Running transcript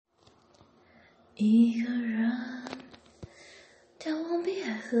一个人眺望碧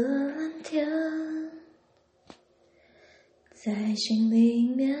海和蓝天，在心里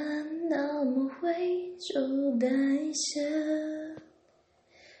面那么会就淡一些。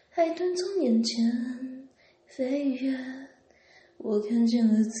海豚从眼前飞越，我看见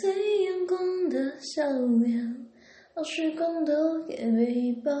了最阳光的笑脸。把时光都给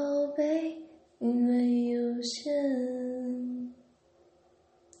微宝贝，因为有限。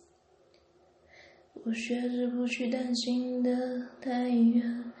我学着不去担心的太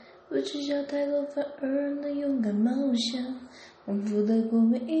远，不计较太多，反而能勇敢冒险。丰富的过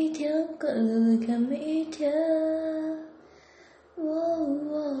每一天，快乐的看每一天。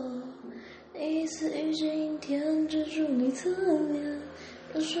第一次遇见阴天，遮住你侧脸，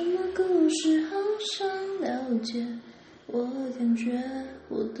有什么故事好想了解？我感觉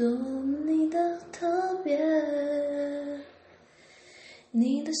我懂你的特别。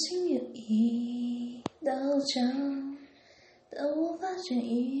你的心有一道墙，但我发现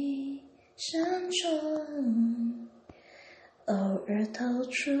一扇窗，偶尔透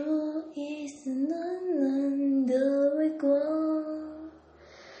出一丝暖暖的微光。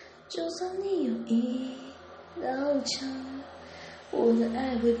就算你有一道墙，我的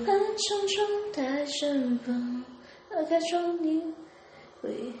爱会攀上窗台盛放。打开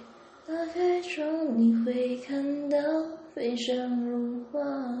窗你会看到飞翔如花。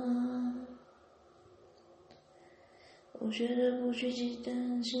我学着不去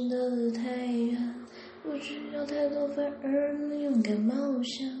担心的太远，不需要太多，反而能勇敢冒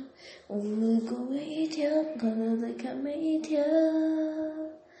险。丰富的过每一天，快乐的看每一天。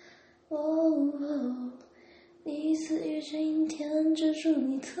第一次遇见阴天，遮住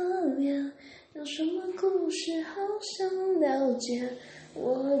你侧脸，有什么故事好想了解？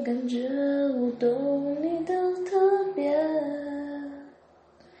我感觉我懂你的特别。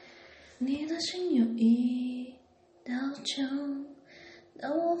你的心有一道墙，但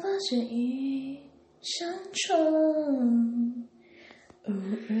我发现一扇窗，偶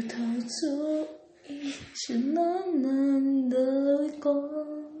尔透出一些暖暖的微光。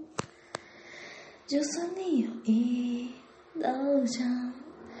就算你有一道墙，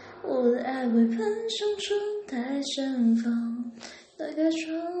我的爱会攀上窗台盛放。打开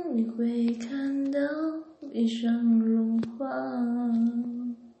窗你会看到飞翔如花。